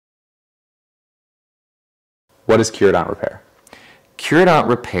What is Curodont Repair? Curodont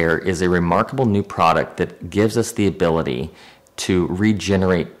Repair is a remarkable new product that gives us the ability to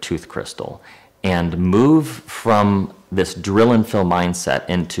regenerate tooth crystal and move from this drill and fill mindset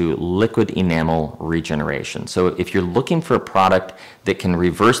into liquid enamel regeneration. So if you're looking for a product that can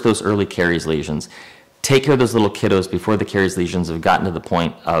reverse those early caries lesions, take care of those little kiddos before the caries lesions have gotten to the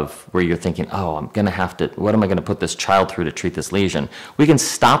point of where you're thinking, oh, what am I gonna put this child through to treat this lesion? We can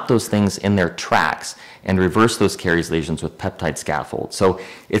stop those things in their tracks and reverse those caries lesions with peptide scaffold. So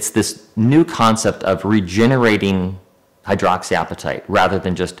it's this new concept of regenerating hydroxyapatite rather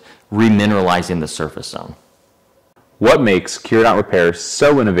than just remineralizing the surface zone. What makes Curodont Repair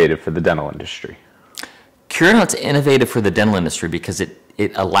so innovative for the dental industry? Curodont's innovative for the dental industry because it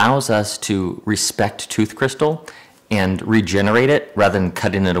allows us to respect tooth crystal and regenerate it rather than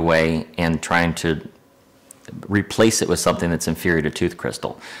cutting it away and trying to replace it with something that's inferior to tooth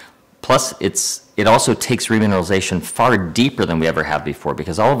crystal. Plus, it also takes remineralization far deeper than we ever have before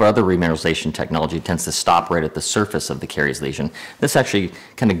because all of our other remineralization technology tends to stop right at the surface of the caries lesion. This actually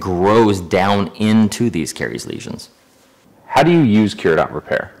kind of grows down into these caries lesions. How do you use Curodont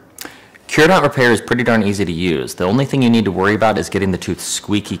Repair? Curodont Repair is pretty darn easy to use. The only thing you need to worry about is getting the tooth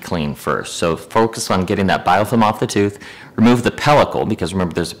squeaky clean first. So focus on getting that biofilm off the tooth, remove the pellicle, because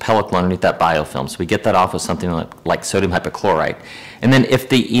remember there's a pellicle underneath that biofilm, so we get that off with something like sodium hypochlorite. And then if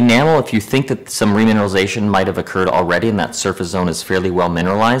the enamel, if you think that some remineralization might have occurred already and that surface zone is fairly well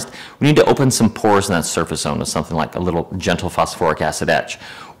mineralized, we need to open some pores in that surface zone with something like a little gentle phosphoric acid etch.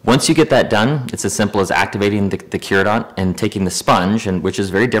 Once you get that done, it's as simple as activating the Curodont and taking the sponge, which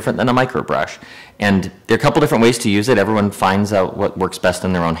is very different than a microbrush. And there are a couple different ways to use it. Everyone finds out what works best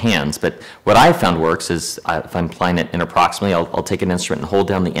in their own hands. But what I found works is if I'm applying it approximately, I'll take an instrument and hold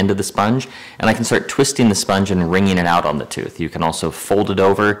down the end of the sponge, and I can start twisting the sponge and wringing it out on the tooth. You can also fold it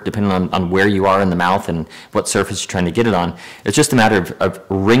over, depending on where you are in the mouth and what surface you're trying to get it on. It's just a matter of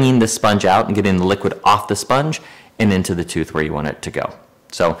wringing the sponge out and getting the liquid off the sponge and into the tooth where you want it to go.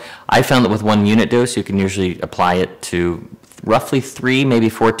 So I found that with 1 unit dose, you can usually apply it to roughly 3, maybe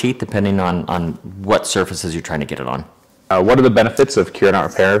 4 teeth, depending on what surfaces you're trying to get it on. What are the benefits of Curodont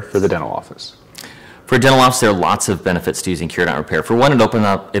Repair for the dental office? For a dental office, there are lots of benefits to using Curodont Repair. For one, it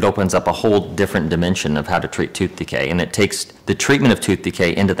opens up a whole different dimension of how to treat tooth decay, and it takes the treatment of tooth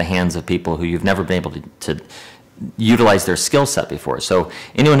decay into the hands of people who you've never been able to utilize their skill set before. So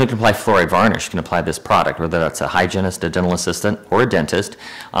anyone who can apply fluoride varnish can apply this product, whether that's a hygienist, a dental assistant, or a dentist,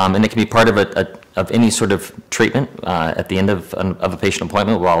 and it can be part of any sort of treatment at the end of a patient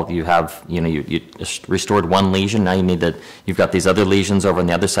appointment. While you have, you restored 1 lesion, now you've got these other lesions over on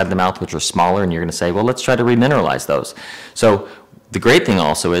the other side of the mouth which are smaller, and you're going to say, well, let's try to remineralize those. So the great thing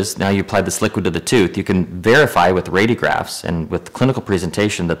also is now you apply this liquid to the tooth, you can verify with radiographs and with clinical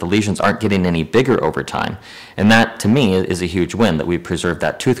presentation that the lesions aren't getting any bigger over time. And that, to me, is a huge win, that we preserve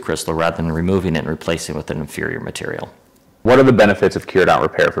that tooth crystal rather than removing it and replacing it with an inferior material. What are the benefits of Curodont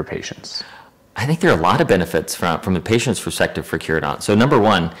Repair for patients? I think there are a lot of benefits from the patient's perspective for Curodont. So number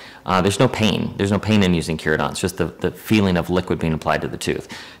one, there's no pain. There's no pain in using Curodont. It's just the feeling of liquid being applied to the tooth.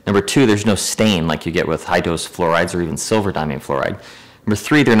 Number two, there's no stain like you get with high-dose fluorides or even silver diamine fluoride. Number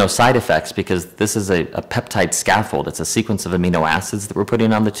three, there are no side effects because this is a peptide scaffold. It's a sequence of amino acids that we're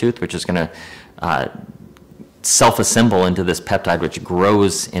putting on the tooth, which is going to self-assemble into this peptide which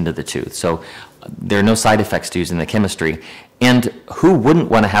grows into the tooth. So there are no side effects to using the chemistry. And who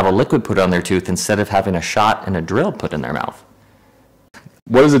wouldn't want to have a liquid put on their tooth instead of having a shot and a drill put in their mouth?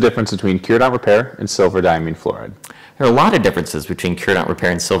 What is the difference between Curodont Repair and silver diamine fluoride? There are a lot of differences between Curodont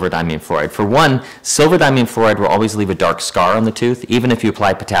Repair and silver diamine fluoride. For one, silver diamine fluoride will always leave a dark scar on the tooth, even if you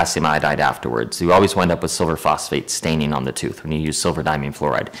apply potassium iodide afterwards. You always wind up with silver phosphate staining on the tooth when you use silver diamine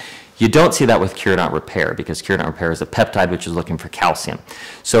fluoride. You don't see that with Curodont Repair because Curodont Repair is a peptide which is looking for calcium.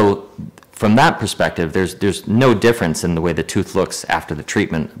 So from that perspective, there's no difference in the way the tooth looks after the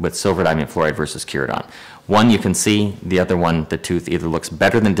treatment with silver diamine fluoride versus Curodont. One you can see, the other one, the tooth either looks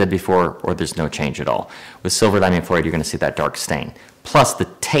better than it did before or there's no change at all. With silver diamine fluoride, you're going to see that dark stain. Plus the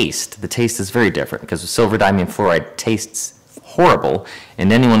taste is very different because silver diamine fluoride tastes horrible,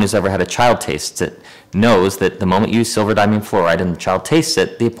 and anyone who's ever had a child taste it knows that the moment you use silver diamine fluoride and the child tastes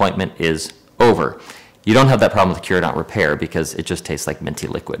it, the appointment is over. You don't have that problem with Curodont Repair because it just tastes like minty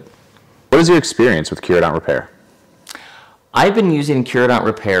liquid. What is your experience with Curodont Repair? I've been using Curodont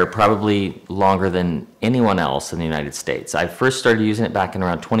Repair probably longer than anyone else in the United States. I first started using it back in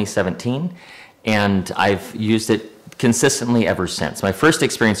around 2017, and I've used it consistently ever since. My first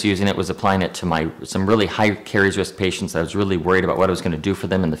experience using it was applying it to some really high caries risk patients. I was really worried about what I was going to do for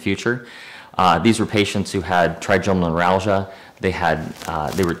them in the future. These were patients who had trigeminal neuralgia. They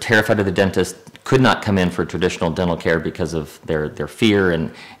were terrified of the dentist, could not come in for traditional dental care because of their fear,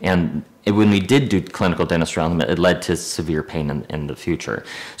 and when we did do clinical dentistry on them, it led to severe pain in the future.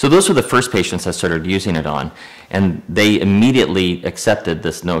 So those were the first patients I started using it on, and they immediately accepted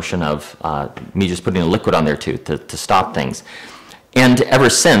this notion of me just putting a liquid on their tooth to stop things. And ever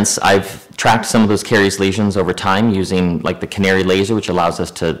since, I've tracked some of those caries lesions over time using like the canary laser, which allows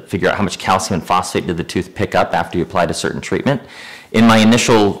us to figure out how much calcium and phosphate did the tooth pick up after you applied a certain treatment. In my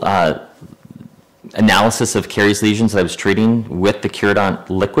initial analysis of caries lesions that I was treating with the Curodont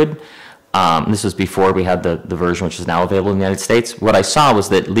liquid, this was before we had the version which is now available in the United States, what I saw was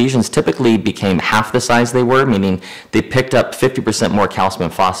that lesions typically became half the size they were, meaning they picked up 50% more calcium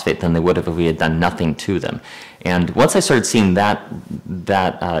and phosphate than they would have if we had done nothing to them. And once I started seeing that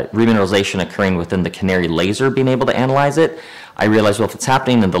remineralization occurring within the canary laser being able to analyze it, I realized, well, if it's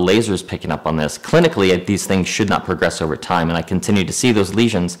happening and the laser is picking up on this, clinically these things should not progress over time. And I continue to see those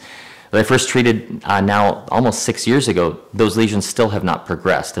lesions that I first treated now almost 6 years ago. Those lesions still have not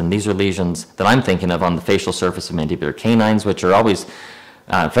progressed. And these are lesions that I'm thinking of on the facial surface of mandibular canines, which are always,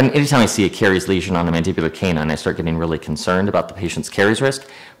 anytime I see a caries lesion on a mandibular canine, I start getting really concerned about the patient's caries risk.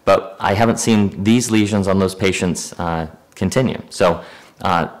 But I haven't seen these lesions on those patients continue. So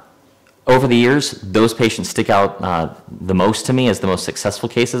over the years, those patients stick out the most to me as the most successful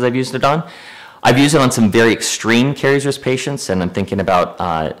cases I've used it on. I've used it on some very extreme caries risk patients, and I'm thinking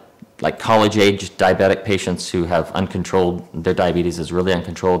about like college-age diabetic patients who have uncontrolled, their diabetes is really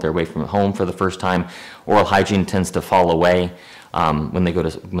uncontrolled, they're away from home for the first time, oral hygiene tends to fall away when they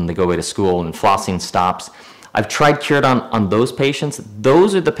go away to school, and flossing stops. I've tried Curodont on those patients.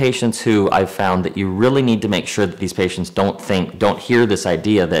 Those are the patients who I've found that you really need to make sure that these patients don't hear this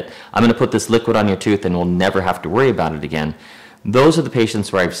idea that I'm going to put this liquid on your tooth and we'll never have to worry about it again. Those are the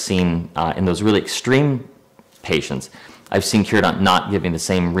patients where I've seen, in those really extreme patients, I've seen Curodont not giving the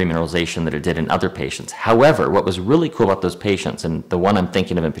same remineralization that it did in other patients. However, what was really cool about those patients, and the one I'm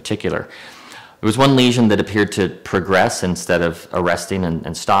thinking of in particular, there was one lesion that appeared to progress instead of arresting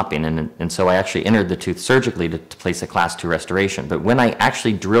and stopping, and so I actually entered the tooth surgically to place a class 2 restoration. But when I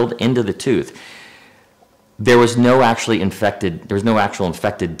actually drilled into the tooth, there was no actual infected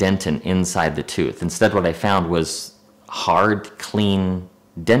dentin inside the tooth. Instead, what I found was hard, clean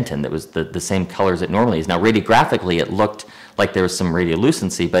dentin that was the same color as it normally is. Now, radiographically, it looked like there was some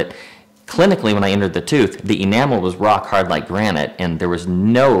radiolucency, but clinically, when I entered the tooth, the enamel was rock hard like granite, and there was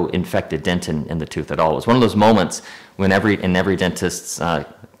no infected dentin in the tooth at all. It was one of those moments when in every dentist's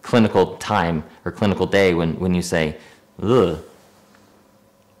clinical time or clinical day when you say, ugh,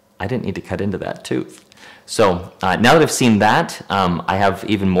 I didn't need to cut into that tooth. So now that I've seen that, I have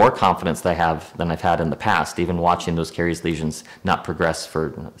even more confidence than I've had in the past, even watching those caries lesions not progress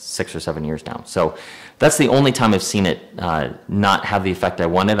for 6 or 7 years now. So that's the only time I've seen it not have the effect I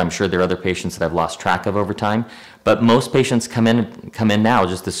wanted. I'm sure there are other patients that I've lost track of over time, but most patients come in now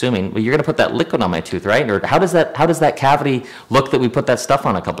just assuming, well, you're going to put that liquid on my tooth, right? Or how does that cavity look that we put that stuff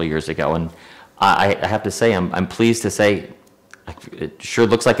on a couple of years ago? And I have to say, I'm pleased to say, it sure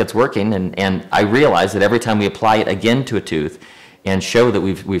looks like it's working, and I realize that every time we apply it again to a tooth and show that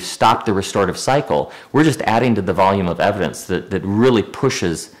we've stopped the restorative cycle, we're just adding to the volume of evidence that really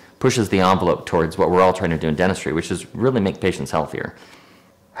pushes the envelope towards what we're all trying to do in dentistry, which is really make patients healthier.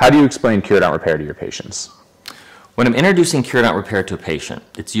 How do you explain Curodont Repair to your patients? When I'm introducing Curodont Repair to a patient,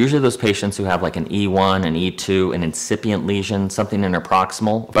 it's usually those patients who have like an E1, an E2, an incipient lesion, something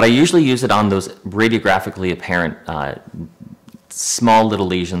interproximal, but I usually use it on those radiographically apparent small little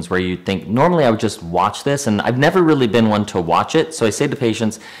lesions where you think, normally I would just watch this, and I've never really been one to watch it. So I say to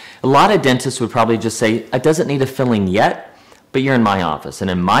patients, a lot of dentists would probably just say, it doesn't need a filling yet, but you're in my office.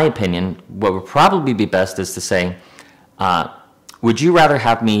 And in my opinion, what would probably be best is to say, would you rather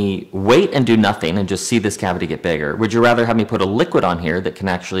have me wait and do nothing and just see this cavity get bigger? Would you rather have me put a liquid on here that can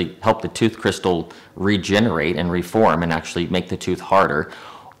actually help the tooth crystal regenerate and reform and actually make the tooth harder?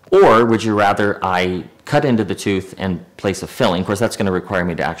 Or would you rather I cut into the tooth and place a filling? Of course, that's going to require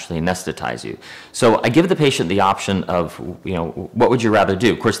me to actually anesthetize you. So I give the patient the option of, what would you rather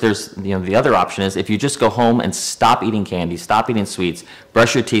do? Of course, there's, the other option is if you just go home and stop eating candy, stop eating sweets,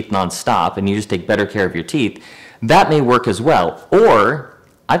 brush your teeth nonstop, and you just take better care of your teeth, that may work as well. Or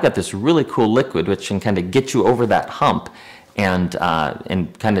I've got this really cool liquid which can kind of get you over that hump and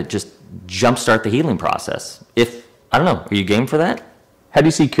kind of just jumpstart the healing process. I don't know, are you game for that? How do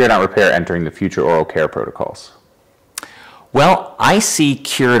you see Curodont Repair entering the future oral care protocols? Well, I see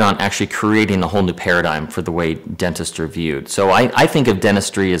Curodont actually creating a whole new paradigm for the way dentists are viewed. So I think of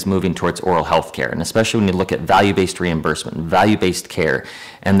dentistry as moving towards oral health care, and especially when you look at value-based reimbursement, value-based care,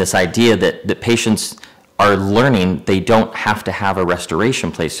 and this idea that patients are learning they don't have to have a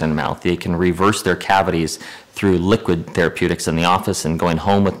restoration placed in their mouth. They can reverse their cavities through liquid therapeutics in the office and going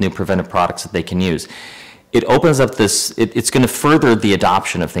home with new preventive products that they can use. It opens up this, it's going to further the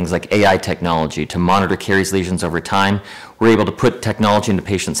adoption of things like AI technology to monitor caries lesions over time. We're able to put technology into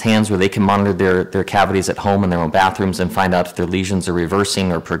patients' hands where they can monitor their cavities at home in their own bathrooms and find out if their lesions are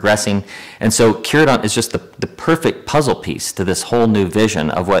reversing or progressing. And so Curodont is just the perfect puzzle piece to this whole new vision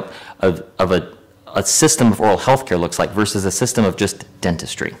of what a system of oral health care looks like versus a system of just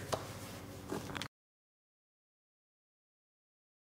dentistry.